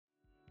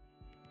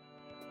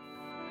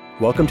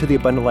Welcome to the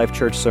Abundant Life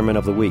Church Sermon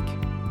of the Week.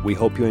 We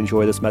hope you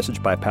enjoy this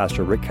message by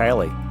Pastor Rick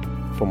Kielley.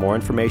 For more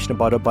information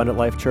about Abundant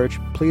Life Church,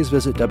 please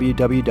visit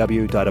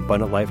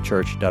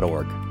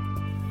www.abundantlifechurch.org.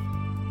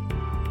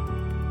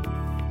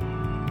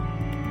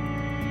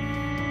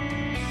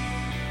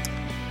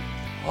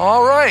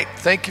 All right,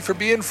 thank you for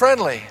being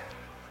friendly.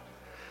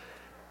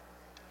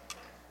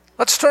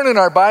 Let's turn in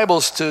our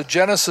Bibles to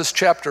Genesis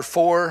chapter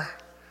 4,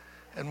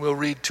 and we'll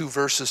read two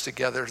verses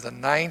together, the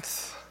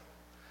 9th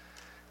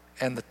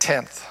and the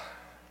 10th.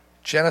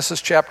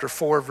 Genesis chapter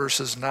 4,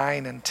 verses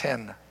 9 and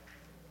 10.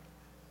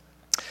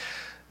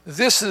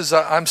 This is,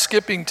 I'm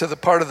skipping to the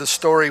part of the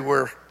story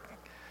where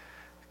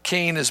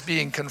Cain is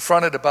being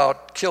confronted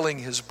about killing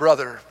his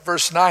brother.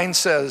 Verse 9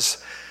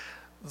 says,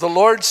 "The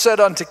Lord said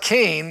unto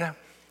Cain,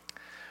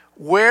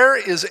 Where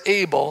is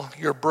Abel,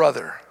 your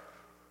brother?"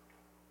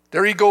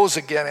 There he goes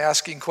again,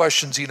 asking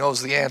questions he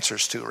knows the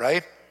answers to,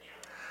 right?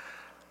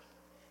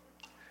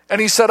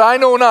 And he said, "I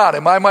know not.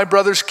 Am I my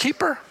brother's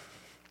keeper?"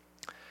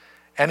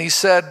 And he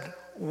said,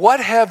 "What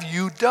have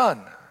you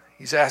done?"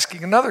 He's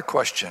asking another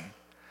question.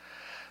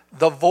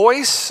 "The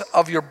voice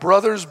of your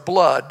brother's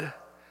blood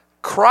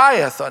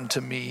crieth unto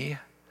me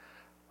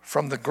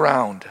from the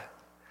ground."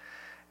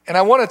 And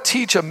I want to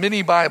teach a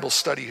mini Bible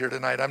study here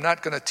tonight. I'm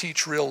not going to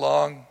teach real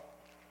long.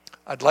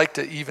 I'd like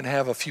to even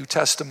have a few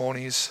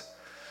testimonies,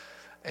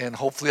 and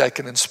hopefully I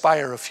can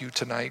inspire a few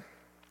tonight.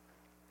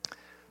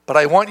 But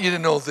I want you to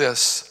know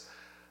this.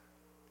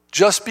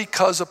 Just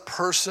because a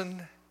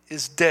person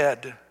is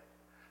dead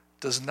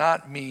does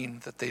not mean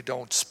that they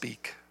don't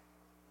speak.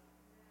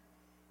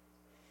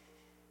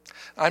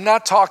 I'm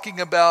not talking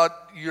about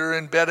you're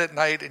in bed at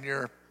night and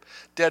your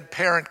dead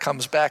parent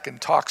comes back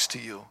and talks to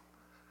you.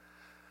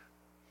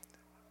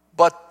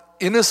 But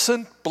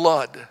innocent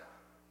blood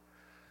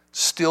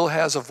still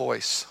has a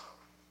voice.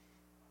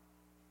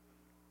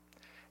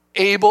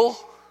 Abel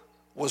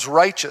was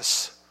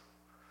righteous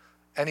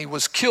and he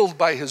was killed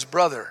by his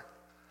brother.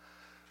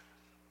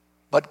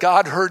 But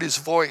God heard his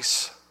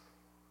voice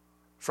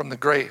from the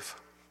grave.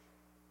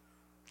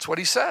 That's what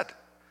he said.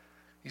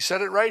 He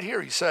said it right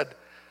here. He said,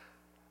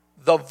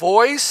 "The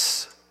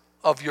voice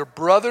of your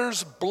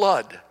brother's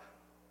blood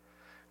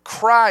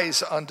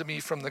cries unto me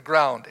from the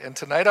ground." And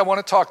tonight I want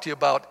to talk to you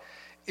about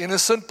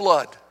innocent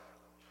blood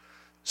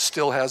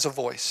still has a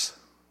voice.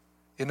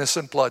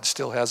 Innocent blood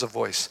still has a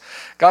voice.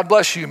 God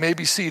bless you. You may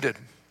be seated.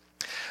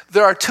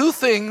 There are two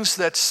things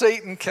that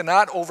Satan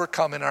cannot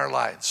overcome in our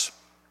lives.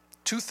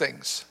 Two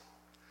things.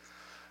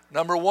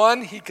 Number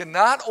one, he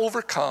cannot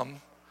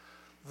overcome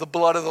the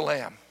blood of the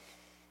Lamb.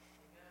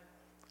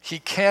 He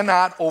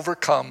cannot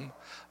overcome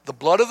the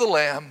blood of the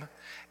Lamb,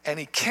 and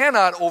he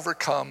cannot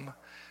overcome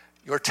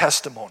your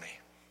testimony.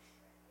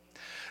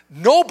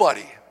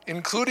 Nobody,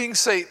 including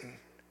Satan,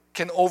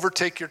 can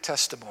overtake your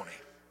testimony.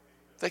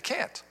 They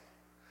can't.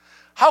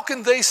 How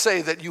can they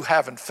say that you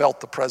haven't felt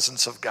the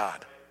presence of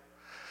God?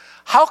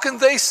 How can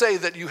they say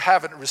that you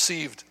haven't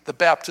received the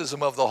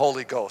baptism of the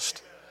Holy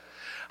Ghost?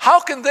 How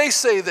can they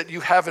say that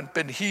you haven't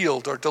been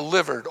healed or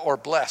delivered or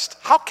blessed?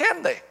 How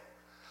can they?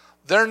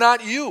 They're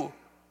not you.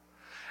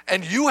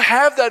 And you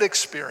have that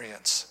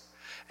experience.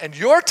 And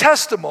your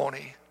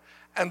testimony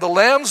and the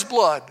Lamb's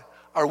blood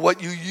are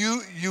what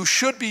you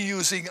should be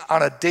using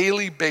on a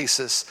daily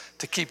basis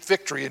to keep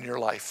victory in your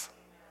life.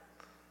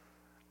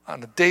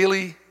 On a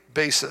daily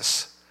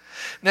basis.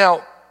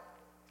 Now,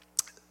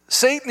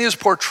 Satan is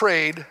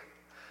portrayed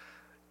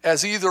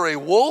as either a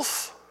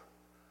wolf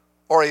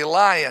or a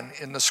lion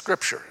in the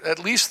scripture, at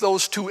least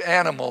those two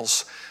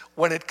animals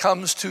when it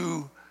comes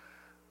to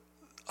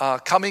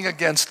coming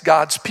against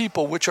God's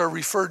people, which are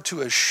referred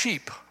to as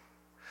sheep.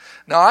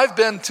 Now, I've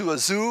been to a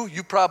zoo.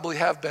 You probably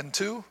have been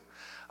too.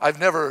 I've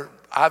never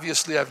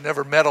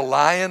met a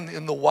lion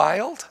in the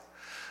wild,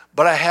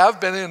 but I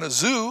have been in a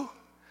zoo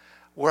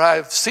where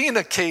I've seen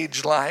a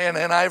caged lion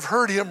and I've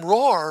heard him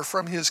roar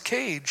from his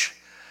cage.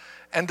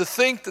 And to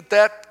think that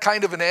that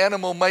kind of an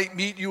animal might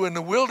meet you in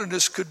the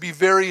wilderness could be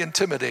very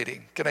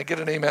intimidating. Can I get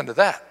an amen to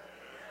that?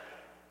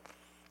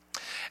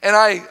 And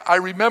I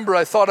remember,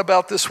 I thought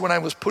about this when I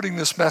was putting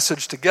this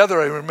message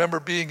together. I remember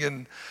being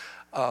in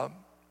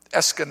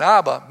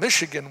Escanaba,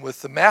 Michigan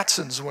with the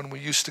Matsons when we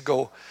used to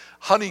go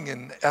hunting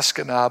in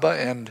Escanaba.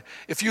 And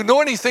if you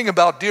know anything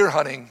about deer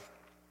hunting,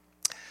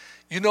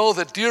 you know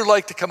that deer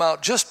like to come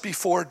out just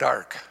before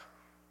dark.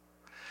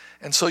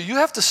 And so you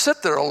have to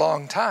sit there a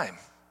long time.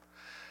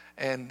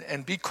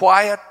 And be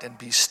quiet and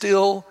be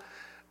still,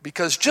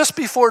 because just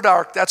before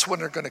dark, that's when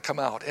they're going to come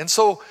out. And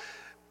so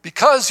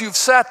because you've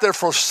sat there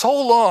for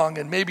so long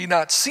and maybe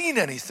not seen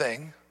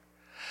anything,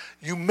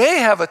 you may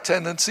have a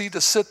tendency to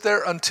sit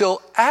there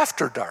until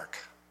after dark.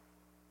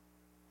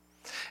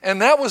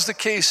 And that was the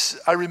case,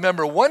 I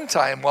remember one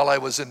time while I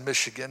was in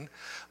Michigan,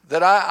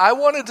 that I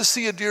wanted to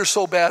see a deer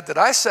so bad that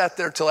I sat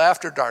there till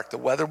after dark. The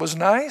weather was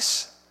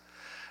nice,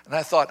 and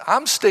I thought,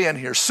 I'm staying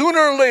here. Sooner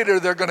or later,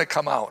 they're going to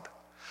come out.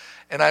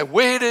 And I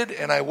waited,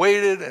 and I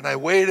waited, and I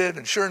waited,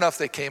 and sure enough,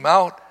 they came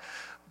out,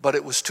 but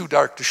it was too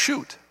dark to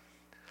shoot.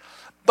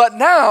 But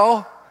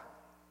now,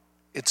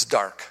 it's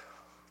dark.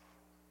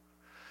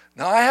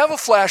 Now, I have a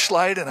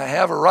flashlight and I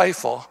have a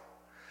rifle,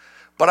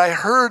 but I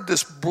heard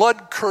this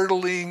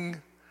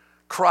blood-curdling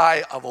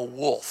cry of a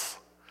wolf,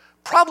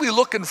 probably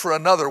looking for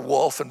another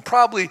wolf and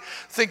probably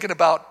thinking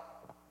about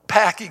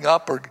packing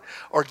up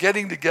or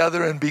getting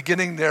together and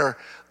beginning their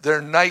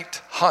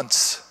night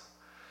hunts.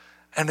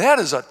 And that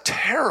is a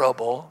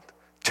terrible,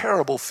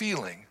 terrible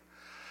feeling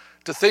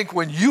to think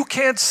when you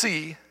can't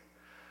see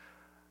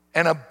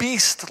and a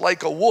beast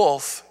like a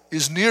wolf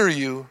is near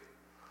you,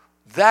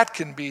 that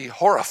can be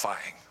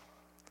horrifying.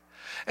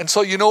 And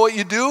so you know what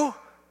you do?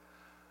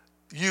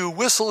 You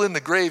whistle in the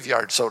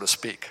graveyard, so to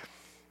speak.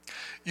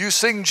 You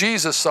sing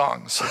Jesus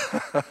songs.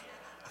 The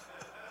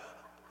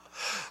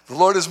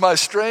Lord is my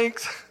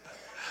strength.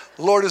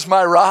 The Lord is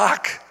my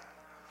rock.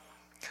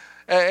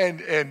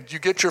 And you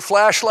get your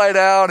flashlight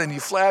out and you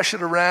flash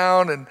it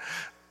around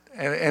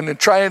and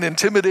try and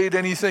intimidate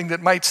anything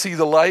that might see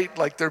the light,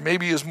 like there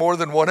maybe is more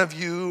than one of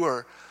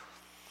you.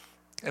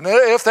 And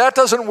if that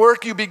doesn't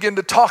work, you begin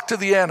to talk to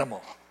the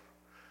animal.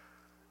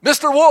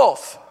 Mr.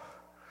 Wolf,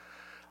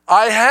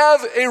 I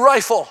have a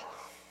rifle,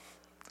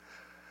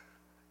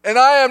 and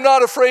I am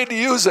not afraid to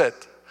use it.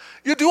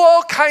 You do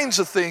all kinds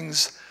of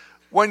things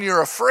when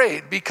you're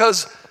afraid,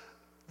 because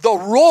the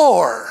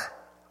roar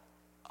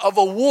of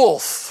a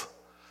wolf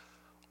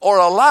or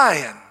a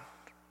lion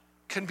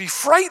can be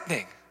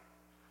frightening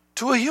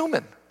to a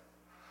human.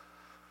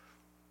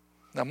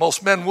 Now,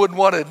 most men wouldn't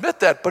want to admit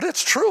that, but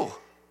it's true.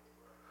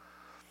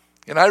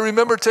 And I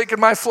remember taking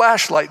my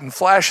flashlight and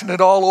flashing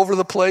it all over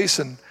the place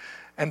and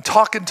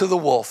talking to the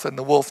wolf, and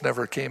the wolf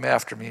never came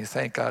after me.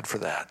 Thank God for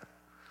that.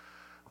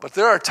 But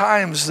there are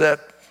times that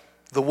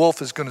the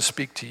wolf is going to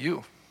speak to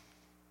you.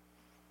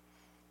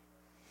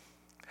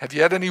 Have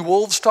you had any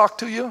wolves talk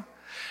to you?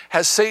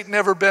 Has Satan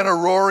ever been a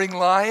roaring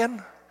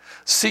lion,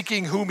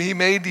 seeking whom he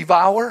may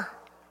devour?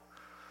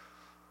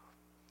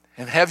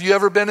 And have you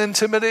ever been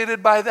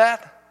intimidated by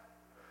that?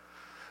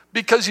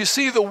 Because you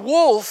see, the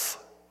wolf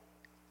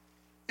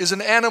is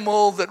an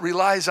animal that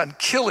relies on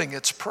killing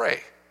its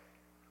prey.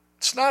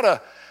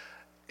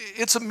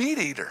 It's a meat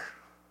eater.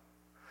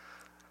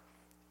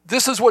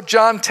 This is what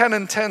John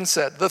 10:10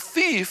 said. The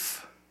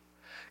thief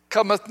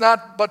cometh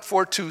not but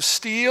for to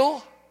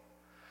steal,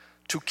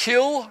 to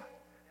kill,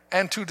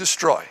 and to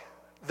destroy.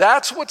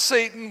 That's what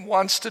Satan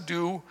wants to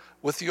do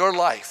with your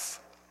life.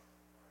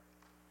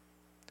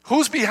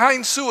 Who's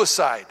behind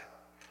suicide?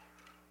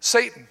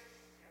 Satan.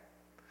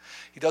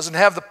 He doesn't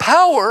have the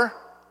power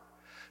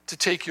to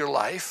take your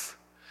life,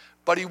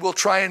 but he will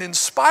try and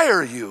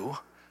inspire you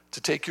to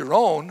take your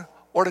own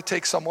or to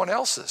take someone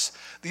else's.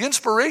 The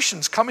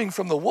inspiration's coming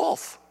from the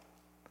wolf.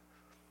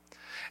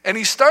 And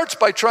he starts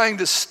by trying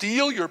to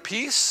steal your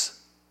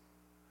peace,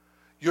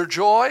 your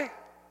joy,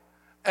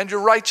 and your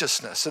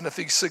righteousness. And if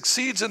he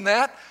succeeds in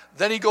that,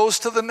 then he goes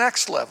to the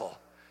next level.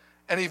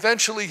 And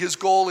eventually his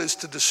goal is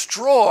to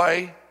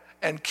destroy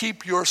and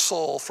keep your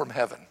soul from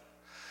heaven.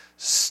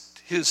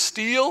 He'll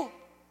steal,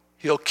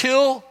 he'll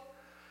kill,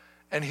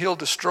 and he'll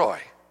destroy.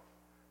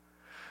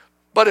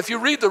 But if you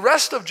read the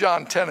rest of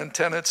John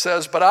 10:10, it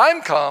says, but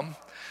I'm come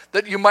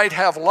that you might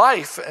have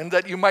life and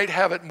that you might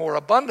have it more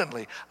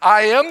abundantly.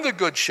 I am the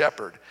good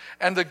shepherd,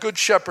 and the good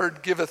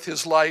shepherd giveth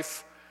his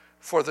life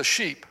for the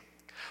sheep.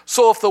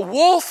 So if the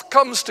wolf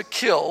comes to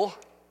kill,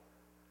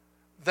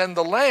 then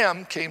the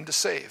lamb came to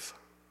save.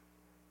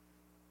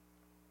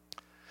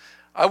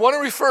 I want to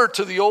refer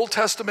to the Old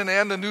Testament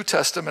and the New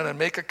Testament and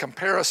make a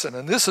comparison,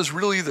 and this is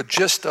really the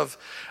gist of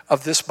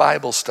this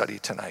Bible study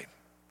tonight.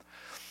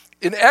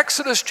 In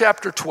Exodus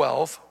chapter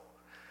 12,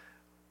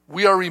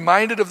 we are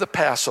reminded of the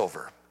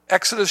Passover.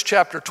 Exodus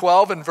chapter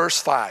 12 and verse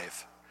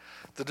 5.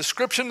 The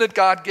description that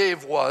God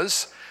gave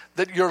was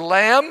that your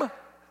lamb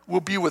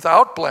will be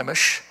without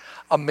blemish,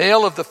 a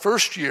male of the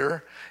first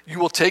year. You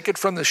will take it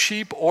from the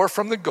sheep or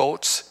from the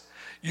goats.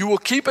 You will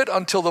keep it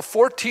until the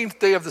 14th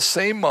day of the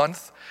same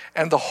month,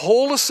 and the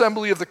whole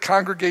assembly of the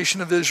congregation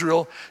of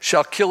Israel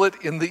shall kill it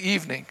in the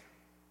evening.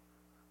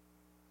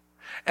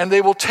 And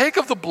they will take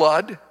of the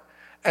blood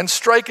and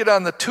strike it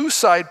on the two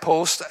side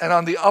posts and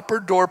on the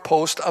upper door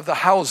post of the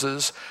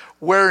houses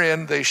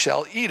wherein they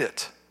shall eat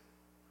it.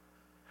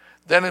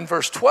 Then in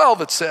verse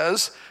 12 it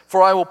says,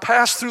 for I will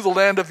pass through the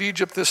land of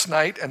Egypt this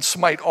night and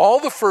smite all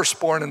the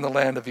firstborn in the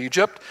land of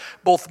Egypt,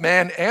 both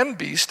man and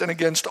beast, and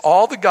against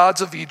all the gods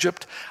of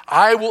Egypt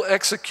I will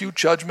execute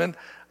judgment.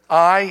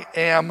 I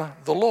am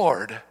the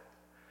Lord.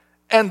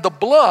 And the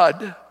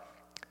blood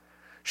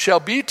shall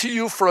be to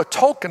you for a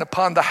token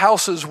upon the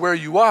houses where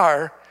you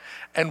are,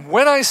 and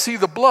when I see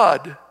the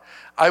blood,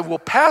 I will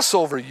pass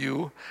over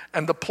you,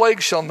 and the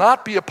plague shall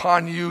not be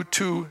upon you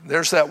to,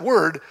 there's that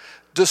word,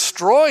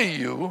 destroy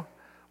you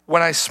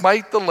when I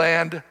smite the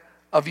land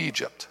of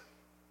Egypt.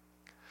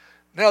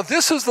 Now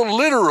this is the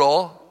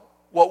literal,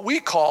 what we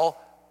call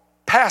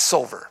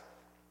Passover.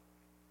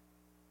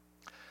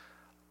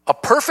 A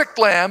perfect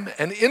lamb,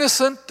 an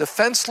innocent,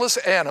 defenseless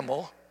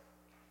animal,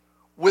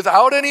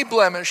 without any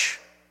blemish,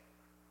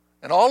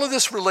 and all of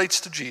this relates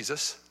to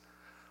Jesus,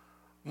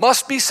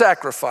 must be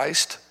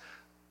sacrificed,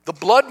 the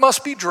blood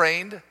must be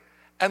drained,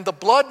 and the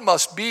blood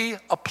must be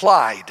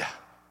applied.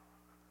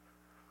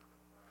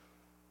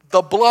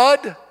 The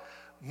blood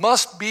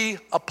must be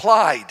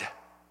applied.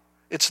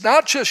 It's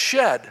not just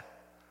shed.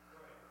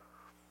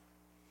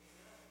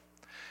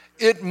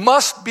 It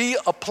must be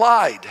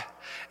applied.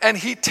 And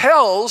he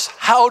tells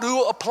how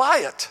to apply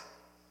it.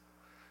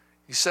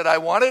 He said, I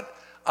want it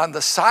on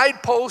the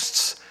side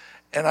posts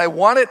and I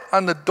want it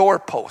on the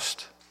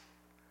doorpost.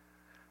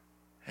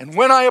 And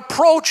when I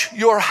approach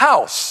your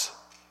house,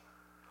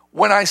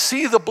 when I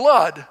see the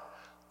blood,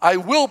 I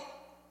will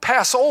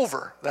pass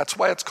over. That's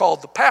why it's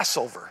called the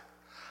Passover.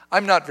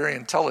 I'm not very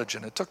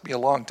intelligent. It took me a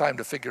long time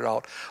to figure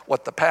out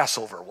what the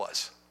Passover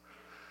was.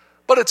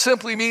 But it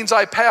simply means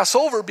I pass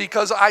over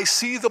because I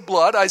see the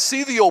blood, I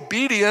see the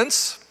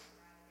obedience,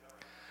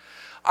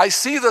 I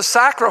see the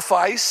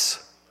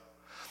sacrifice,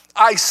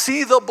 I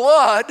see the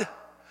blood.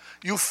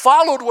 You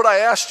followed what I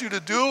asked you to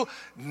do.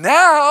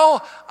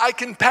 Now I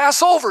can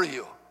pass over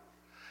you.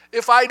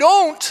 If I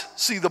don't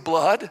see the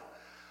blood,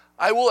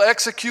 I will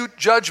execute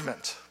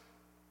judgment.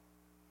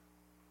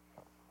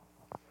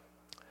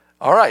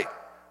 All right,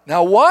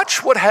 now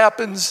watch what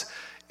happens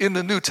in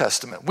the New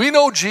Testament. We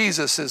know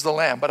Jesus is the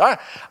Lamb, but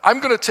I'm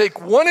going to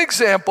take one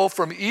example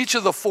from each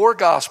of the four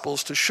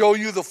Gospels to show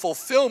you the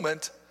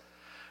fulfillment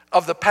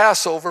of the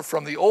Passover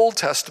from the Old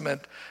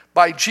Testament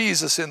by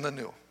Jesus in the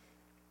New.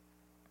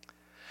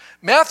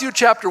 Matthew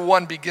chapter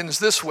 1 begins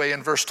this way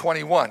in verse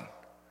 21.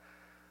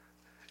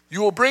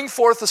 You will bring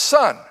forth a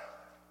son.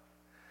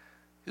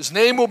 His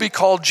name will be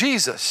called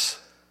Jesus.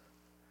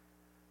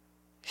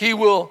 He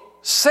will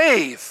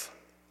save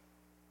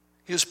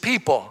his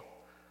people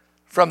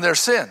from their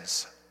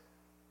sins.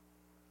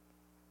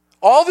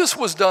 All this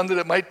was done that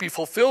it might be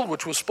fulfilled,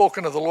 which was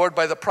spoken of the Lord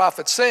by the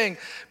prophet, saying,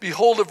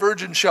 Behold, a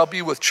virgin shall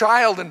be with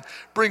child and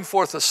bring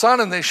forth a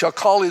son, and they shall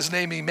call his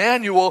name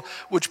Emmanuel,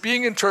 which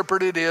being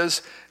interpreted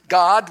is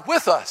God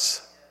with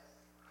us.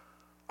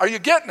 Are you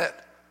getting it?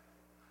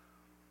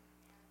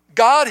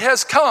 God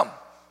has come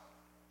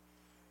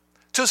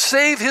to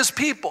save his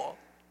people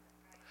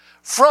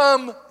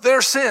from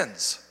their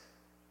sins.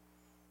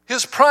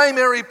 His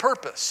primary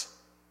purpose,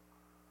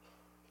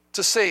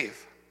 to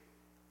save.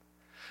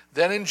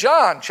 Then in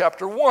John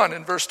chapter 1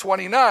 in verse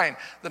 29,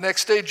 the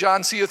next day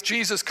John seeth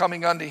Jesus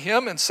coming unto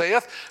him and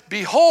saith,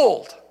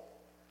 Behold,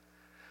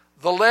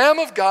 the Lamb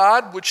of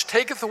God which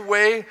taketh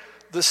away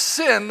the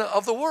sin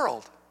of the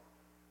world.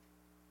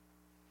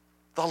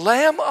 The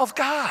Lamb of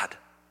God.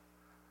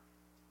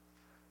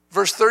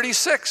 Verse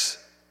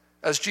 36,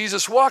 as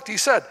Jesus walked, he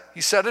said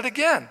it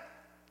again,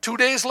 2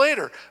 days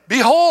later,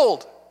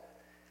 Behold,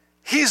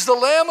 he's the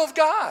Lamb of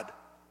God.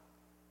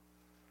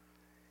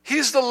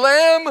 He's the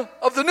Lamb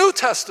of the New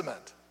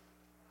Testament,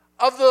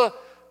 of the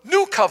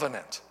New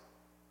Covenant.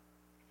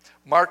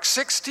 Mark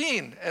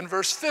 16 and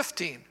verse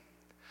 15.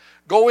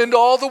 Go into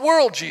all the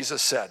world,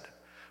 Jesus said.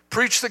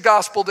 Preach the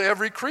gospel to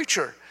every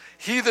creature.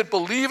 He that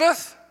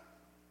believeth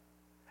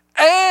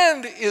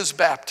and is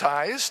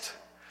baptized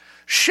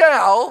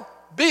shall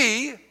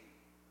be,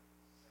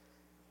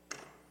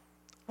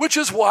 which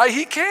is why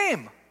he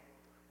came,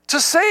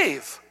 to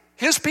save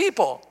his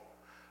people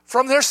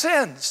from their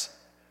sins.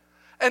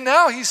 And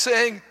now he's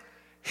saying,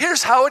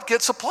 here's how it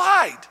gets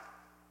applied.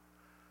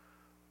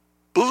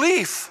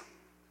 Belief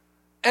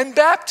and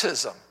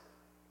baptism.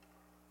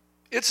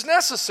 It's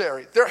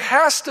necessary. There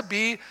has to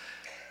be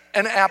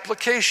an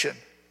application.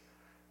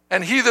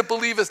 And he that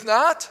believeth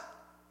not,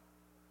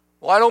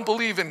 well, I don't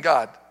believe in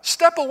God.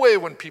 Step away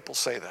when people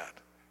say that.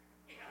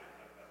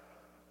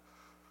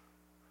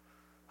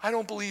 I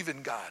don't believe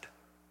in God.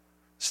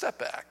 Step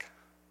back.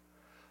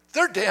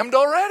 They're damned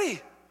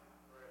already.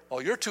 Oh,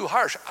 you're too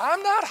harsh.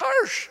 I'm not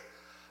harsh.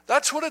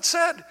 That's what it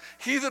said.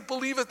 He that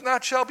believeth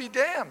not shall be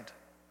damned.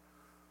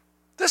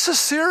 This is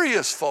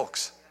serious,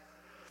 folks.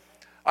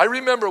 I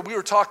remember I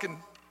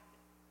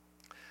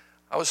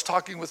was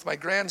talking with my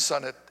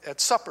grandson at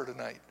supper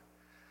tonight,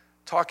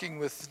 talking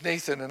with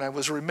Nathan, and I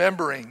was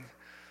remembering,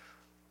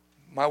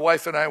 my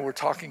wife and I were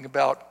talking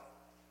about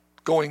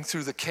going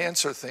through the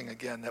cancer thing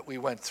again that we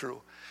went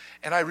through.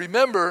 And I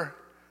remember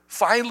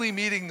finally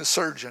meeting the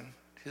surgeon.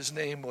 His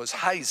name was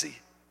Heisey.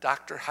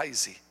 Dr.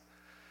 Heisey.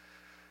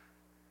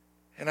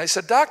 And I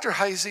said, Dr.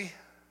 Heisey,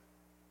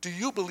 do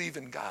you believe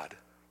in God?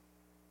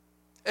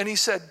 And he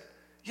said,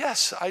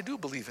 yes, I do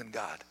believe in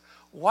God.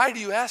 Why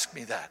do you ask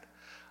me that?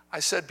 I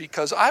said,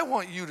 because I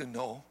want you to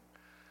know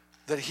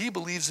that he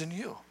believes in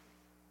you.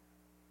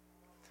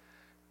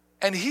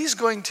 And he's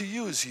going to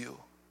use you.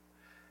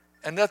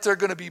 And that there are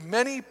going to be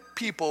many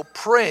people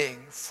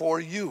praying for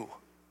you.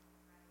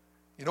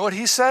 You know what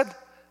he said?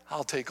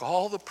 I'll take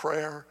all the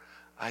prayer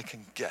I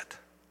can get.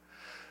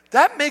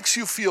 That makes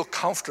you feel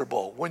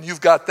comfortable when you've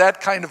got that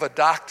kind of a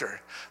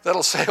doctor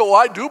that'll say, oh,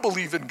 I do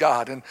believe in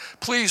God, and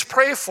please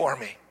pray for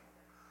me.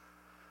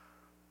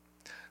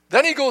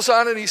 Then he goes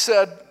on and he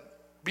said,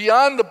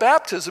 beyond the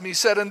baptism, he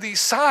said, and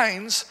these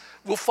signs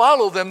will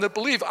follow them that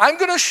believe. I'm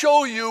going to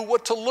show you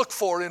what to look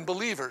for in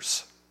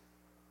believers.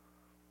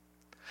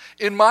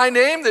 In my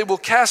name, they will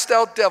cast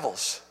out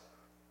devils.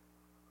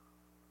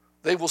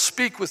 They will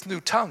speak with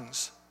new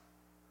tongues.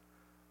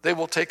 They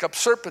will take up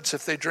serpents.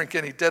 If they drink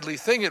any deadly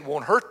thing, it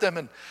won't hurt them.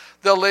 And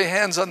they'll lay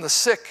hands on the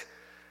sick,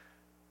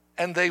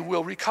 and they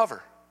will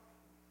recover.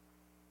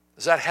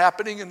 Is that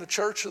happening in the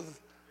church of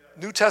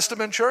the New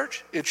Testament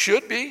church? It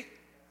should be.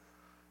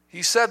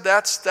 He said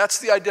that's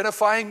the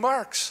identifying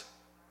marks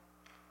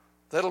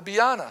that'll be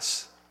on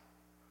us.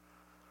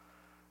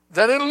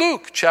 Then in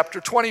Luke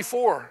chapter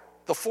 24,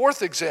 the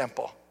fourth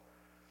example,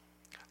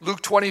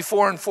 Luke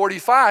 24 and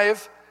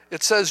 45,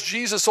 it says,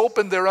 Jesus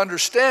opened their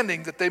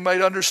understanding that they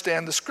might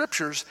understand the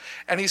scriptures,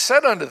 and he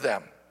said unto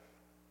them,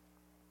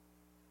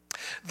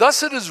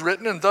 thus it is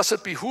written, and thus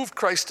it behooved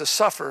Christ to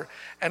suffer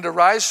and to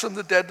rise from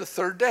the dead the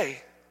third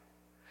day,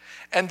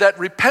 and that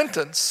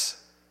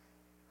repentance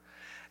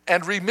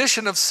and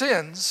remission of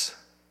sins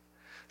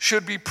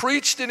should be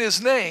preached in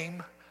his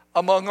name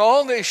among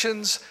all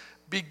nations,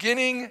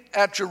 beginning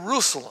at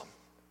Jerusalem.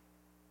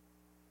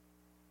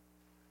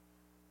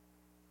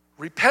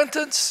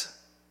 Repentance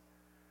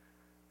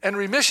and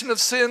remission of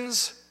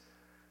sins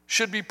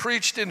should be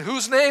preached in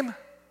whose name?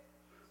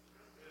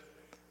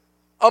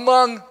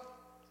 Among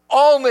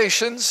all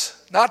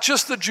nations, not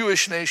just the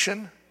Jewish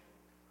nation,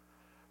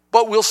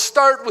 but we'll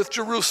start with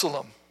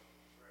Jerusalem.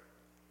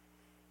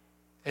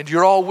 And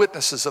you're all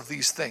witnesses of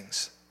these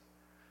things.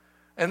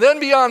 And then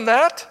beyond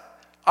that,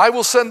 I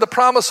will send the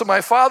promise of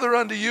my Father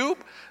unto you.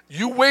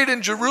 You wait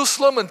in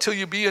Jerusalem until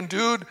you be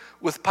endued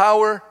with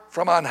power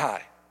from on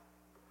high.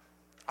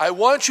 I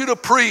want you to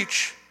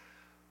preach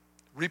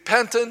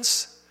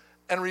repentance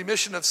and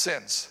remission of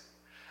sins.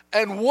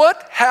 And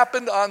what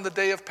happened on the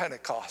day of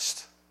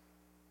Pentecost?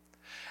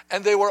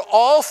 And they were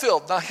all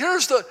filled. Now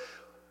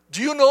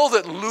do you know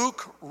that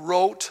Luke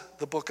wrote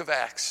the book of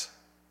Acts?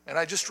 And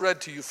I just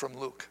read to you from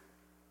Luke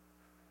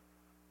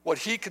what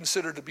he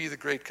considered to be the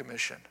Great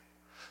Commission.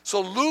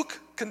 So Luke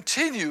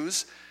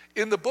continues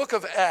in the book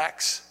of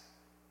Acts,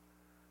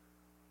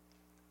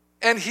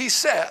 and he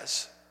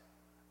says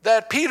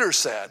that Peter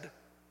said,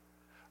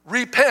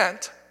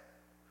 repent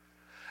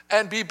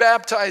and be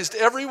baptized,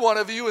 every one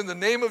of you, in the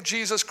name of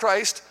Jesus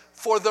Christ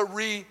for the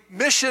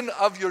remission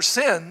of your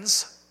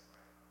sins,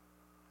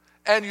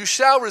 and you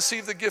shall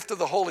receive the gift of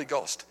the Holy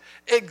Ghost.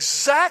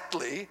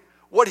 Exactly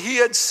what he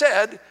had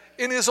said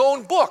in his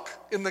own book,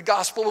 in the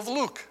Gospel of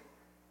Luke.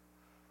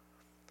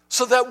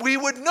 So that we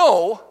would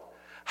know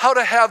how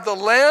to have the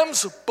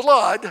Lamb's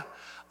blood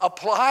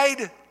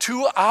applied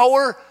to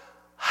our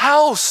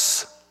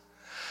house.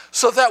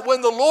 So that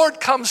when the Lord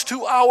comes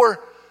to our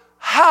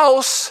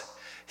house,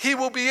 he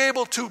will be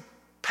able to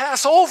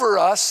pass over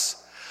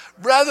us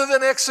rather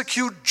than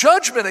execute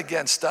judgment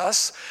against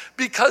us,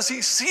 because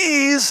he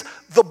sees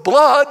the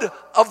blood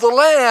of the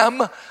Lamb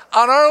on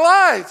our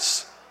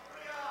lives.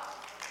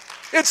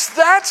 It's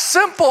that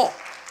simple.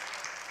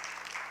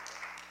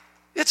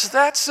 It's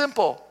that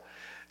simple.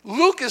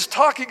 Luke is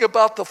talking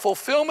about the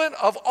fulfillment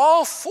of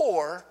all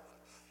four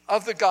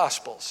of the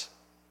Gospels.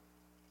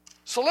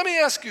 So let me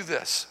ask you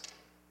this.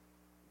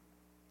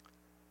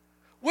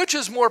 Which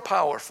is more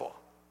powerful?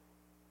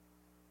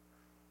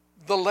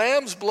 The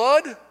lamb's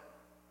blood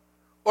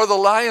or the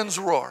lion's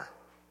roar?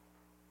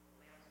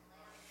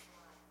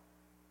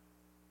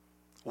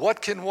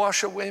 What can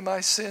wash away my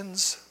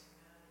sins?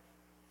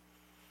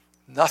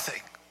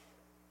 Nothing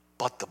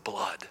but the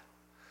blood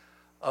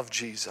of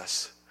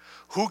Jesus.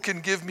 Who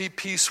can give me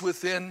peace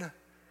within?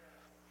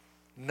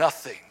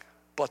 Nothing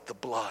but the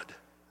blood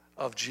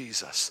of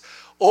Jesus.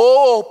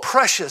 Oh,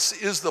 precious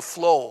is the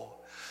flow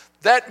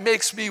that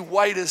makes me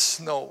white as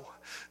snow.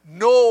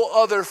 No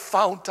other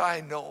fount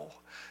I know.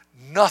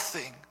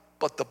 Nothing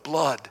but the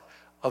blood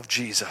of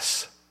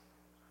Jesus.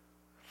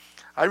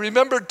 I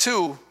remembered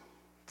too,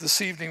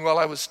 this evening while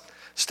I was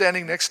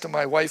standing next to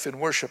my wife in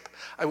worship,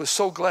 I was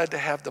so glad to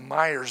have the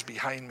Myers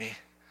behind me.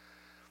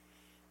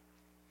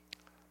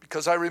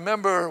 Because I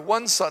remember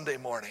one Sunday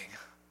morning,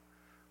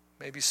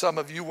 maybe some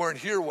of you weren't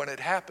here when it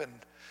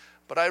happened,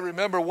 but I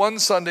remember one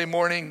Sunday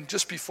morning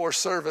just before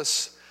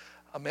service,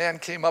 a man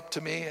came up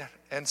to me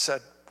and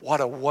said,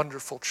 what a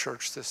wonderful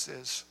church this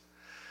is.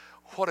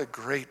 What a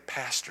great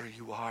pastor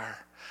you are.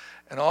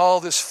 And all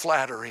this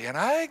flattery. And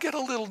I get a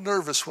little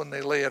nervous when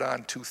they lay it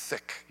on too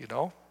thick, you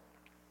know.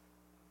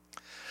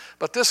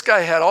 But this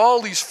guy had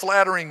all these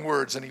flattering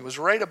words, and he was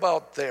right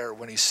about there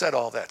when he said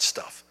all that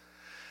stuff.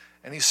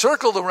 And he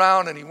circled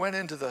around and he went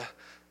into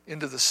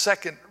the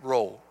second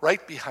row,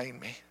 right behind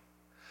me.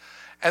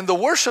 And the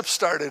worship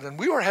started, and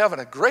we were having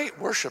a great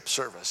worship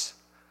service.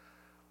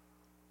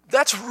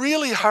 That's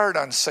really hard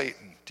on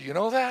Satan. Do you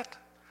know that?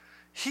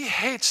 He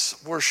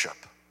hates worship.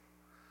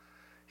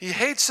 He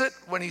hates it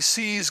when he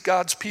sees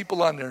God's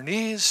people on their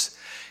knees.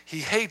 He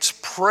hates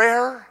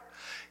prayer.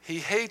 He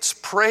hates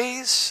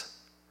praise.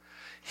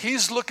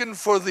 He's looking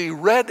for the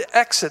red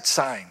exit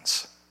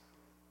signs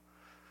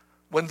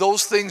when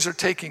those things are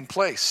taking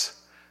place.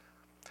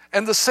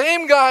 And the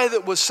same guy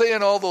that was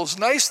saying all those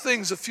nice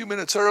things a few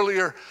minutes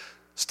earlier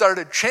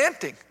started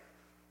chanting.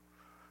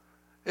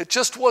 It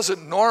just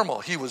wasn't normal.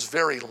 He was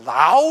very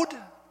loud,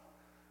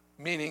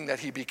 meaning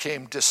that he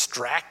became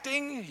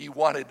distracting. He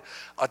wanted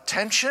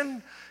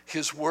attention.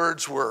 His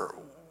words were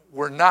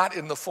were not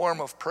in the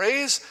form of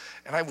praise,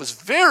 and I was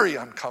very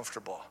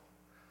uncomfortable.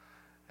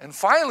 And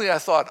finally I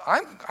thought,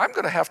 I'm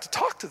going to have to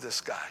talk to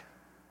this guy.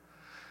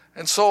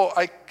 And so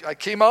I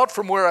came out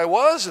from where I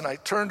was, and I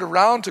turned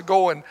around to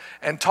go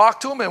and talk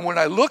to him, and when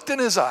I looked in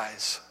his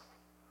eyes,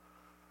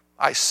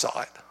 I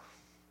saw it.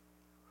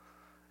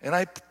 And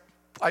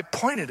I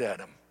pointed at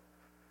him,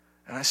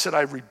 and I said,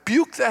 I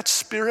rebuke that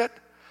spirit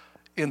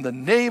in the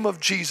name of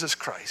Jesus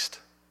Christ.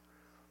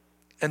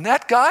 And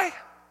that guy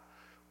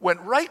went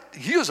right,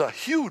 he was a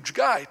huge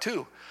guy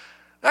too.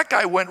 That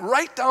guy went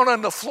right down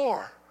on the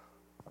floor,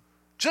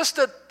 just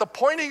at the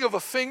pointing of a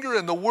finger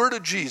and the word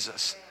of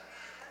Jesus.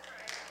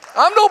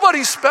 I'm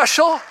nobody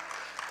special,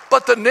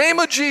 but the name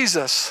of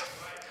Jesus,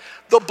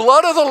 the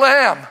blood of the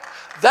Lamb,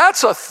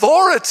 that's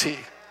authority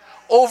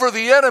over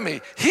the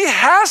enemy. He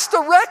has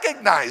to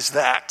recognize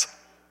that.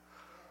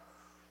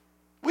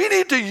 We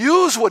need to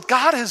use what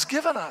God has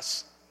given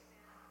us.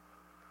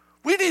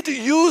 We need to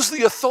use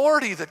the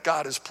authority that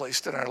God has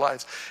placed in our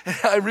lives. And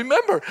I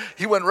remember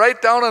he went right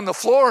down on the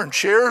floor, and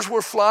chairs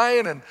were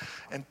flying,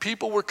 and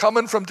people were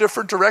coming from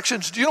different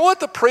directions. Do you know what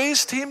the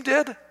praise team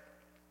did? They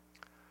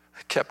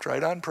kept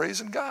right on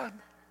praising God.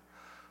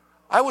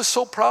 I was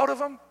so proud of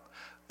them.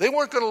 They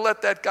weren't going to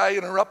let that guy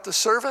interrupt the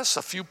service.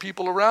 A few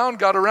people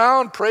got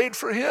around, prayed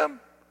for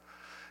him.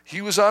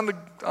 He was on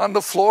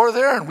the floor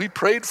there, and we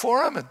prayed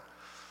for him, and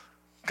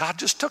God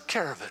just took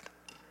care of it.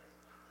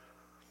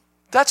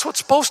 That's what's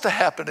supposed to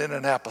happen in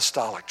an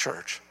apostolic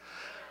church.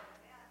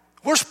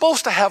 We're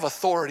supposed to have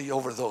authority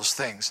over those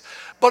things.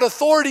 But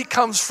authority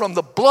comes from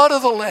the blood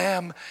of the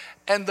Lamb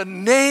and the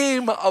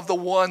name of the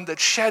one that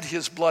shed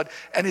his blood,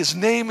 and his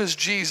name is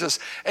Jesus.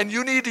 And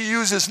you need to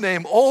use his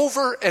name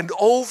over and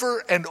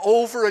over and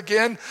over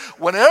again.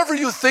 Whenever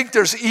you think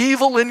there's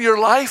evil in your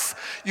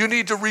life, you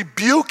need to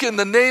rebuke in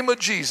the name of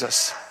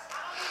Jesus.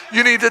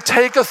 You need to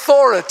take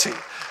authority.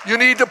 You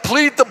need to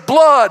plead the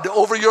blood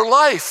over your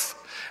life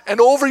and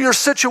over your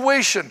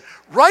situation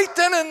right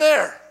then and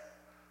there.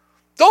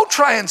 Don't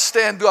try and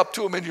stand up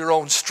to him in your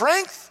own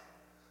strength.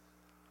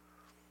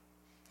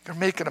 You're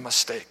making a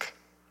mistake.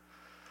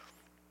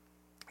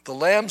 The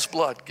Lamb's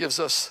blood gives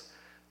us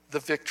the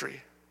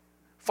victory.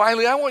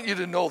 Finally, I want you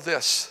to know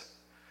this.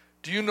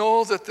 Do you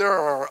know that there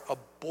are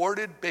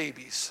aborted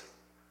babies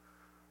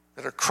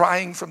that are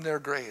crying from their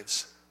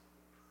graves?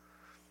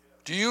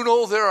 Do you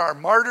know there are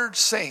martyred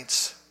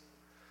saints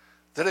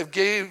that have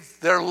gave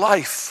their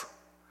life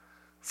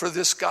for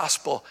this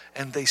gospel,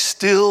 and they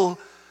still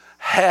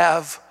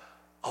have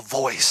a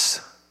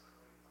voice?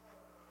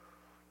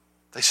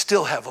 They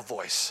still have a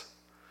voice.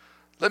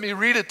 Let me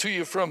read it to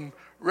you from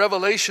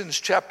Revelations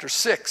chapter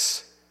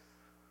 6.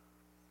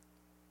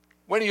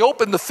 When he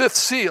opened the fifth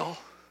seal,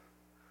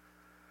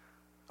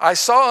 I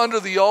saw under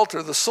the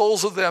altar the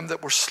souls of them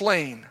that were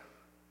slain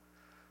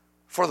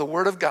for the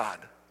word of God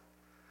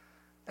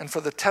and for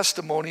the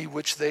testimony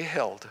which they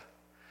held.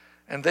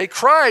 And they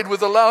cried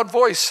with a loud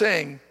voice,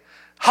 saying,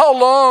 How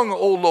long,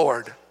 O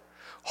Lord,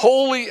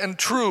 holy and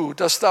true,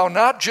 dost thou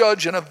not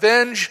judge and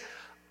avenge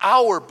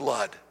our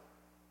blood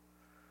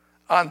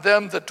on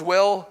them that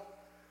dwell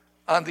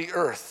on the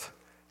earth?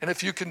 And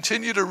if you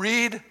continue to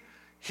read,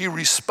 he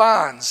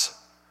responds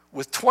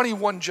with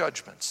 21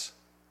 judgments.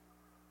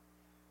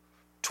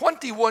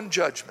 21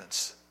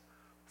 judgments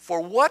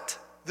for what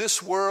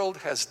this world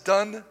has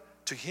done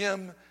to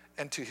him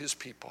and to his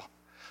people.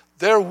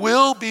 There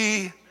will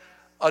be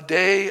a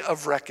day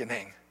of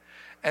reckoning.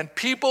 And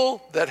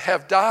people that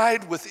have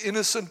died with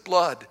innocent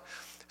blood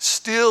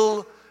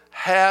still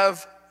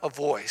have a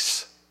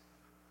voice.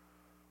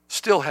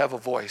 Still have a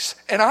voice.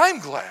 And I'm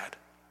glad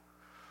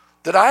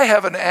that I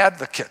have an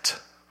advocate.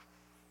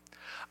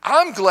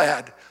 I'm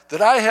glad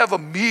that I have a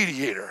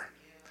mediator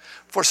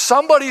for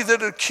somebody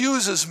that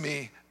accuses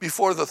me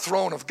before the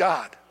throne of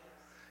God.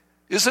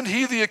 Isn't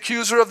he the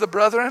accuser of the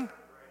brethren?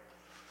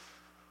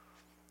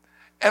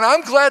 And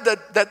I'm glad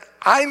that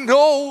I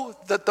know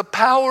that the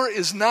power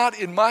is not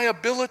in my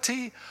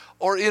ability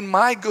or in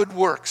my good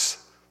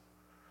works.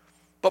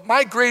 But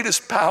my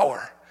greatest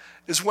power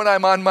is when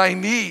I'm on my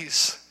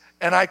knees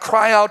and I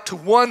cry out to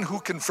one who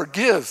can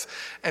forgive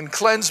and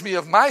cleanse me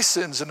of my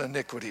sins and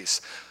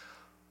iniquities.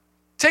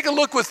 Take a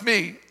look with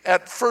me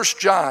at 1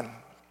 John.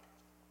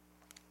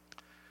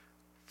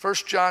 1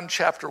 John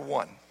chapter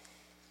 1.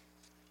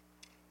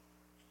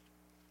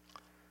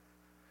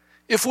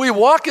 If we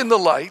walk in the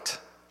light,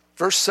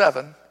 verse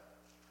 7,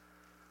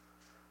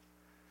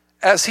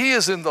 as he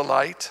is in the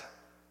light,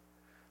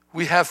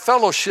 we have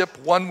fellowship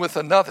one with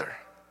another.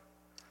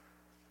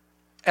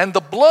 And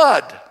the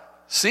blood,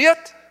 see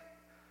it?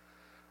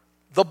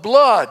 The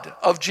blood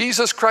of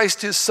Jesus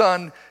Christ his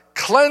Son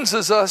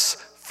cleanses us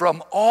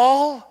from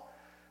all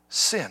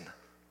sin.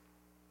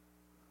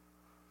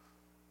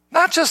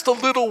 Not just the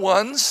little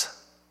ones,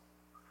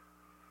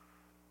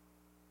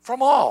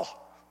 from all.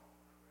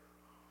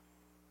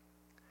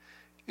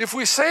 If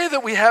we say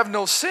that we have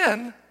no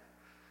sin,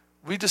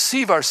 we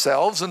deceive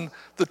ourselves and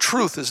the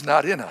truth is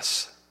not in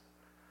us.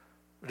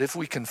 But if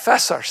we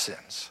confess our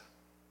sins,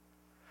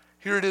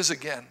 here it is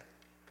again,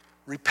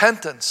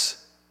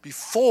 repentance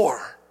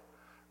before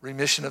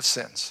remission of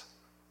sins.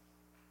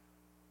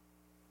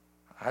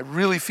 I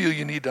really feel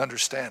you need to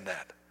understand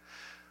that.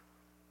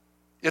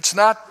 It's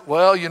not,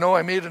 well,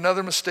 I made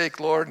another mistake,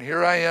 Lord, and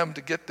here I am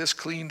to get this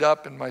cleaned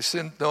up and my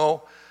sin.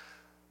 No.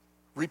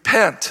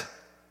 Repent.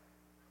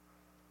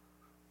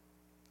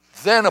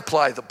 Then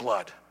apply the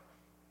blood.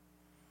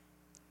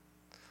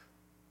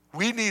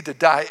 We need to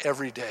die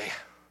every day.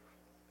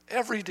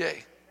 Every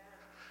day.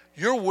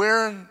 You're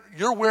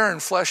wearing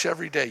flesh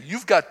every day.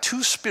 You've got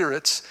two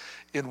spirits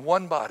in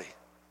one body.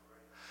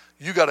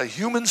 You got a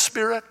human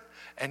spirit,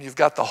 and you've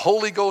got the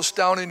Holy Ghost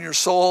down in your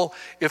soul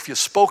if you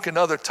spoke in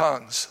other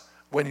tongues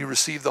when you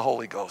receive the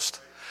Holy Ghost.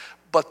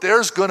 But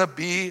there's going to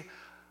be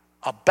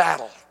a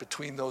battle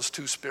between those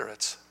two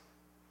spirits.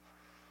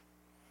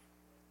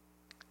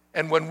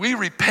 And when we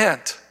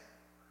repent,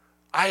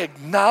 I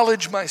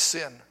acknowledge my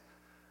sin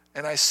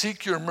and I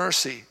seek your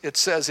mercy. It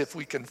says if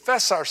we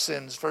confess our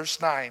sins, verse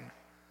 9,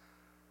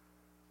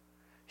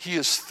 he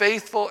is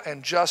faithful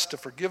and just to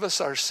forgive us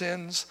our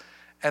sins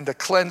and to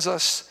cleanse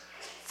us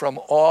from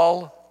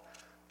all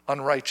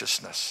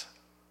unrighteousness.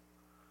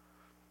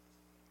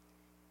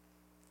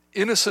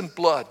 Innocent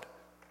blood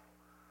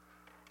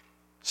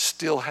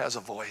still has a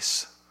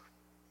voice.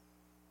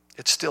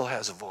 It still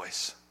has a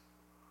voice.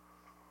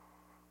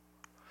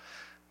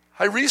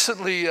 I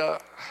recently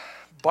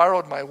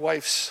borrowed my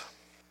wife's.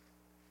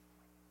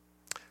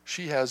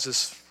 She has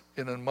this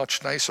in a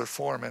much nicer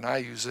form, and I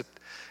use it.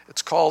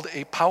 It's called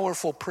a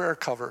powerful prayer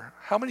cover.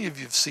 How many of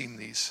you have seen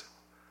these?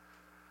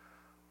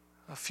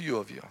 A few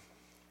of you.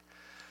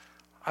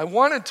 I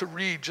wanted to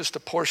read just a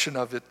portion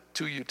of it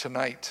to you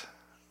tonight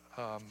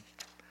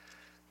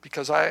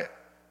because I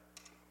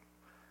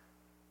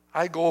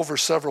go over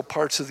several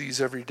parts of these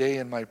every day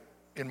in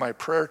my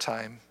prayer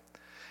time,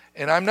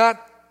 and I'm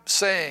not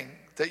saying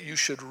that you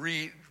should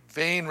read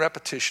vain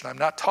repetition. I'm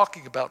not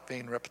talking about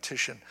vain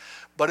repetition,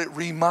 but it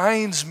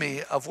reminds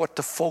me of what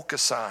to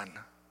focus on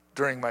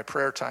during my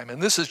prayer time.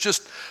 And this is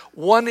just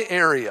one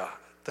area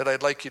that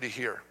I'd like you to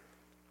hear.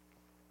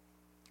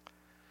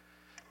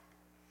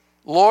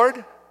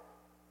 Lord,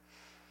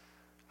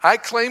 I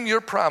claim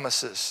your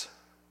promises.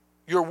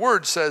 Your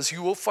word says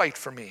you will fight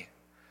for me.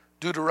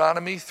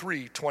 Deuteronomy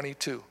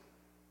 3:22.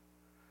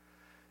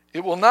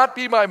 It will not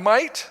be by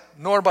might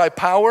nor by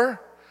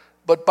power,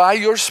 but by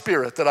your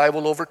Spirit that I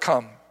will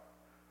overcome.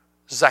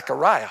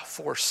 Zechariah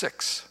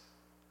 4:6.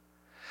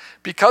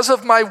 Because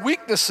of my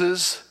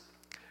weaknesses,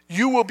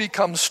 you will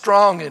become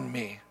strong in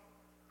me.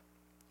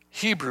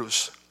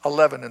 Hebrews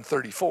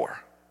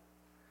 11:34.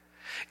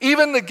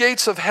 Even the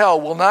gates of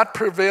hell will not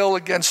prevail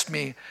against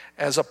me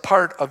as a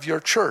part of your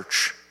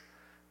church.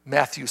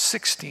 Matthew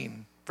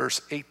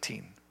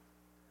 16:18.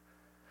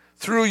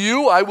 Through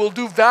you I will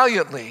do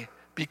valiantly,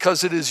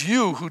 because it is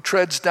you who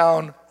treads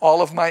down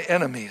all of my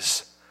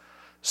enemies.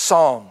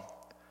 Psalm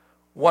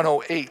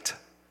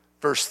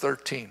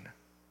 108:13.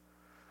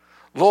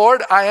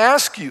 Lord, I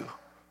ask you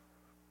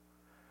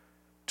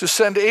to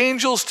send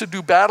angels to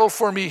do battle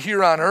for me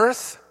here on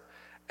earth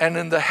and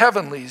in the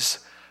heavenlies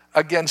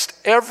against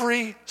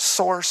every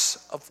source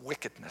of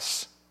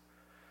wickedness.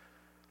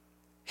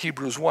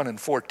 Hebrews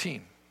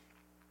 1:14.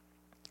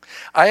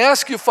 I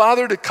ask you,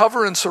 Father, to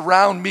cover and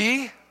surround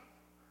me,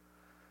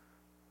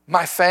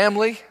 my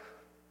family,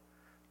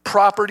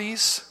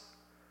 properties,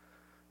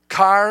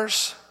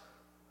 cars,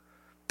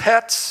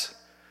 pets,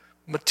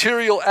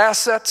 material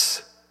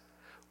assets,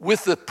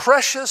 with the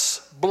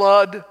precious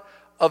blood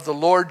of the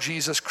Lord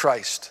Jesus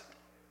Christ.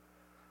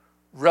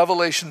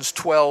 Revelations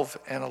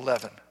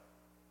 12:11.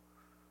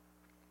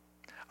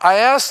 I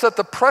ask that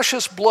the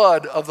precious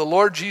blood of the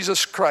Lord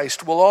Jesus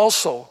Christ will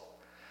also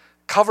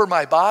cover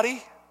my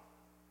body,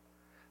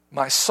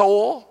 my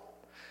soul,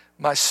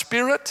 my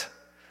spirit,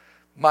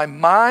 my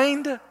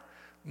mind,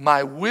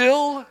 my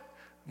will,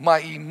 my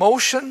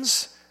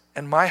emotions,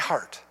 and my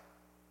heart.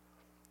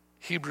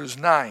 Hebrews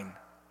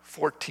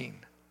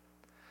 9:14.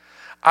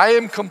 I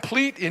am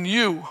complete in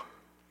you.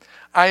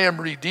 I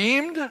am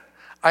redeemed.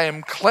 I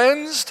am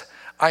cleansed.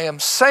 I am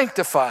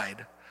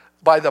sanctified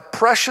by the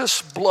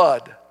precious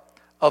blood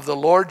of the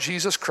Lord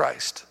Jesus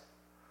Christ.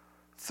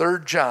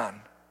 3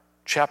 John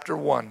chapter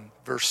 1,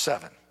 verse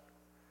 7.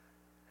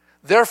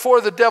 Therefore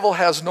the devil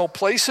has no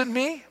place in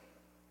me,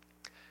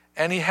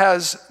 and he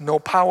has no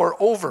power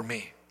over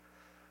me.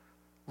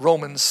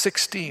 Romans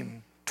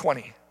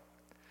 16:20.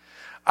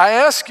 I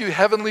ask you,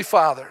 Heavenly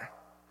Father,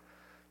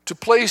 to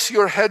place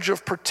your hedge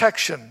of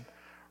protection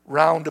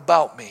round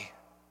about me.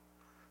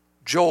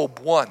 Job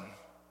 1,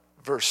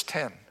 verse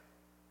 10.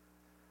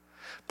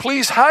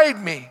 Please hide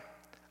me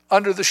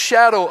under the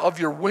shadow of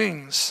your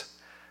wings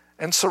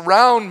and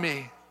surround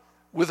me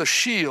with a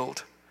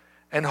shield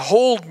and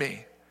hold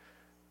me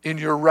in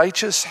your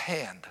righteous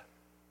hand.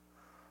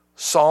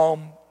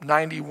 Psalm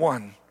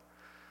 91,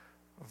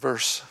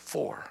 verse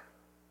 4.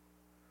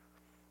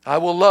 I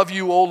will love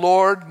you, O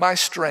Lord, my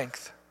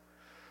strength.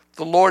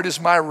 The Lord is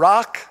my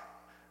rock,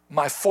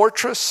 my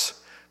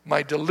fortress,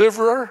 my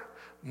deliverer,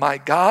 my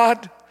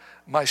God,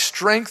 my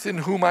strength in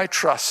whom I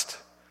trust,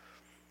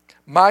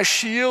 my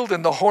shield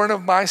and the horn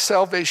of my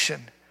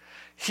salvation.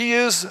 He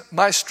is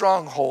my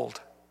stronghold.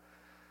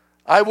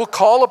 I will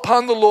call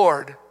upon the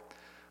Lord,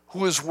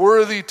 who is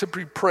worthy to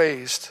be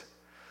praised.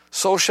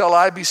 So shall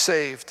I be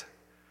saved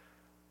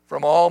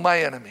from all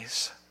my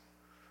enemies.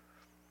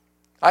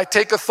 I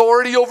take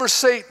authority over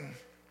Satan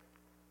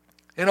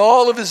and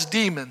all of his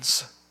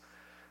demons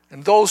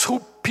and those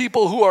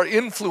people who are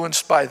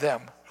influenced by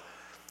them.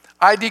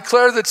 I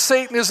declare that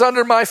Satan is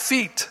under my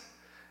feet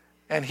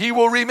and he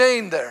will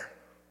remain there.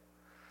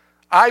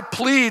 I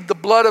plead the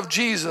blood of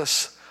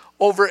Jesus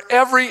over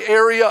every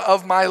area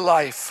of my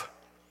life.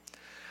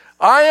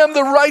 I am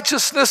the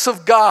righteousness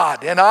of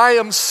God, and I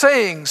am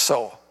saying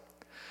so.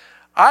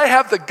 I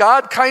have the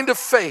God kind of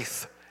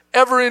faith,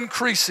 ever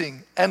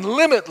increasing and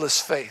limitless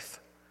faith.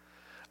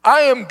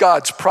 I am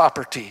God's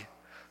property.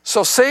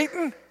 So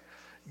Satan,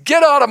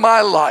 get out of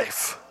my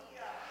life,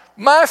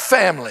 my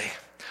family,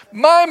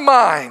 my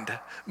mind,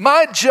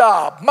 my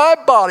job, my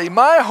body,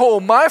 my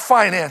home, my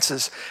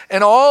finances,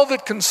 and all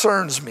that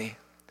concerns me.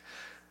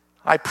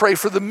 I pray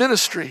for the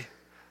ministry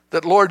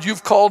that, Lord,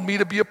 you've called me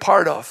to be a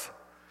part of.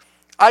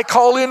 I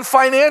call in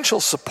financial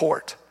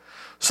support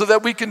so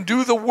that we can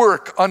do the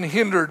work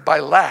unhindered by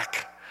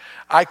lack.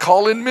 I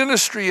call in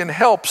ministry and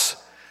helps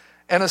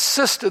and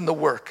assist in the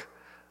work.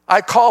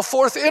 I call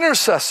forth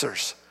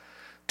intercessors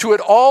to at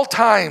all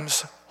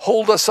times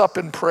hold us up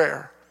in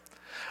prayer.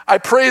 I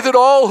pray that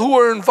all who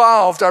are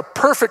involved are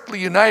perfectly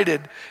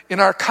united in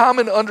our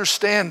common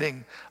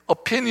understanding,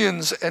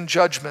 opinions, and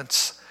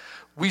judgments.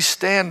 We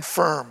stand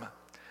firm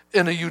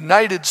in a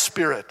united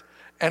spirit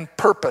and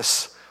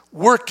purpose,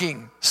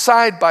 working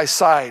side by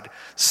side,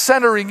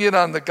 centering in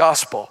on the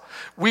gospel.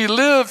 We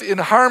live in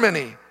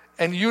harmony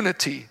and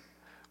unity.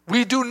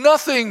 We do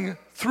nothing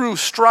through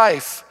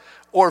strife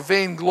or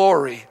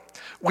vainglory.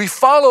 We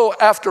follow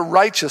after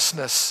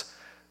righteousness,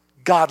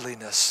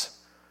 godliness,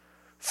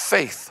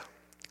 faith,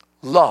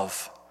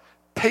 love,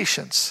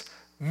 patience,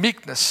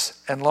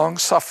 meekness, and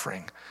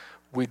long-suffering.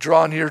 We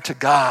draw near to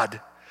God,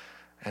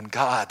 and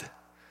God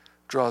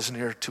draws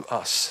near to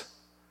us.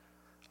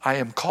 I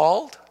am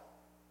called,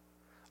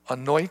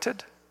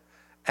 anointed,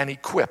 and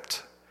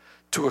equipped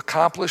to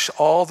accomplish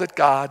all that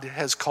God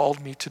has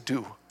called me to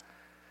do.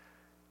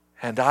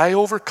 And I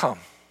overcome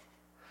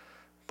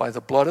by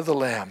the blood of the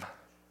Lamb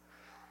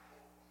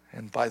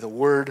and by the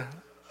word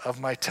of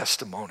my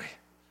testimony.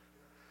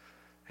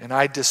 And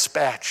I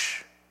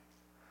dispatch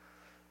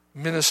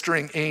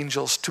ministering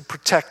angels to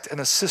protect and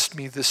assist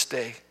me this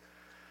day.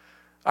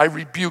 I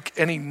rebuke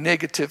any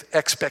negative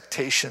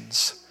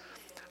expectations.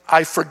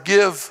 I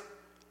forgive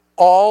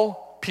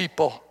all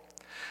people.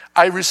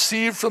 I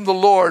receive from the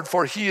Lord,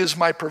 for he is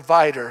my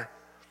provider.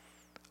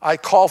 I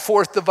call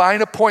forth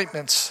divine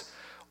appointments,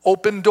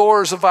 open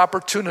doors of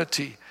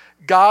opportunity,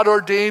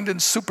 God-ordained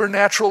and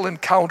supernatural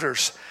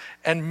encounters,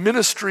 and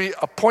ministry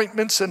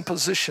appointments and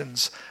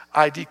positions.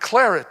 I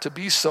declare it to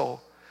be so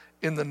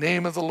in the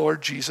name of the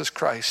Lord Jesus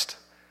Christ.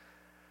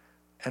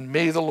 And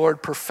may the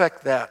Lord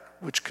perfect that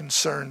which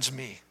concerns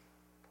me.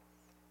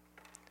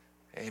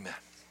 Amen.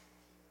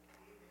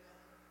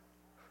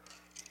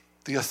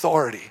 The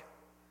authority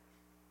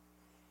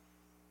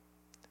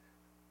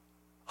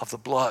of the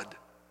blood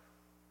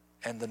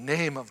and the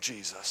name of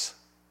Jesus,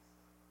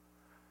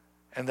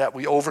 and that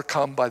we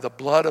overcome by the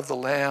blood of the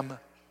Lamb,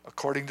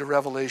 according to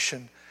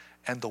Revelation,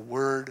 and the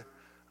word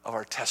of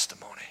our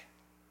testimony.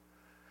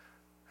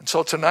 And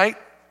so tonight,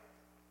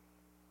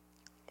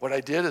 what I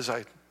did is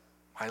I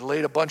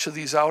laid a bunch of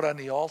these out on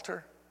the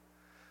altar.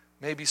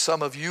 Maybe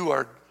some of you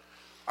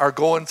are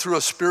going through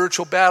a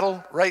spiritual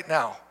battle right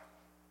now.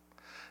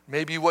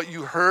 Maybe what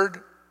you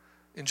heard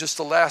in just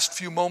the last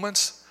few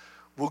moments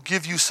will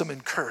give you some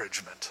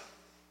encouragement.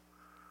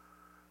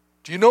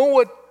 Do you know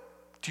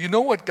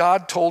what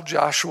God told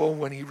Joshua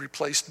when he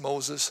replaced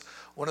Moses,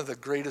 one of the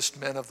greatest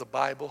men of the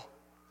Bible?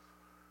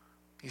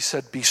 He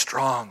said, "Be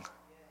strong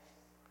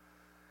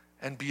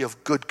and be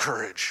of good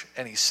courage."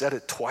 And he said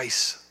it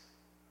twice.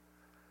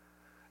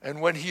 And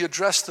when he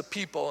addressed the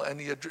people and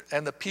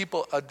the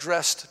people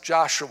addressed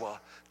Joshua,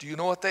 do you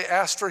know what they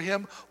asked for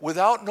him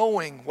without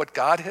knowing what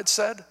God had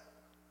said?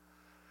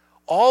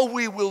 All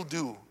we will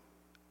do,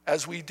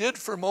 as we did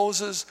for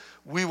Moses,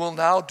 we will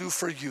now do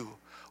for you.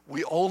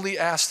 We only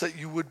ask that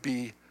you would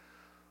be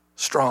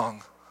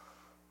strong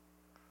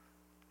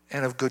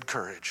and of good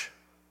courage.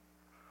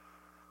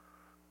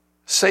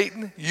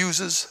 Satan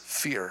uses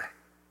fear.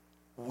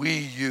 We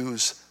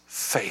use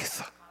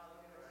faith.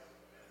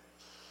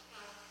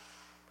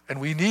 And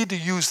we need to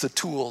use the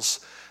tools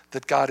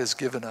that God has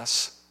given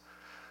us.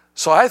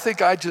 So I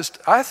think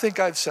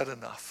I've said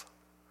enough.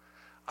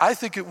 I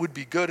think it would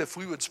be good if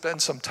we would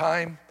spend some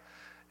time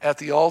at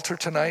the altar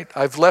tonight.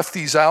 I've left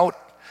these out.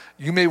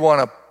 You may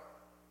want to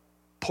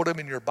put them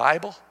in your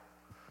Bible.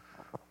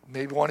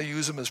 Maybe want to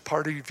use them as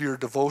part of your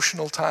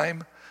devotional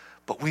time.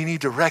 But we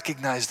need to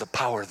recognize the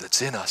power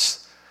that's in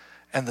us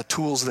and the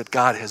tools that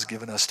God has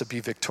given us to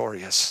be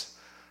victorious.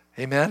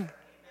 Amen?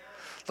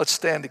 Let's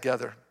stand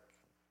together.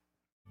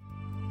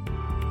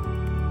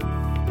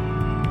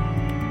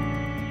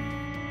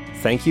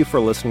 Thank you for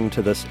listening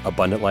to this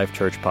Abundant Life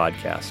Church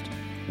podcast.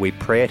 We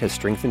pray it has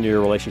strengthened your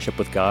relationship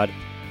with God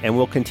and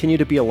will continue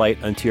to be a light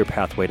unto your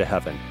pathway to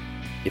heaven.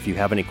 If you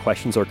have any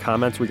questions or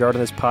comments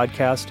regarding this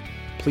podcast,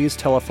 please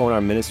telephone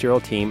our ministerial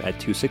team at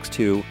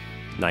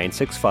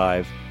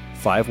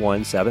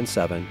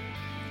 262-965-5177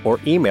 or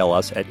email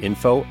us at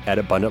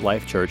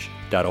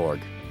info@abundantlifechurch.org.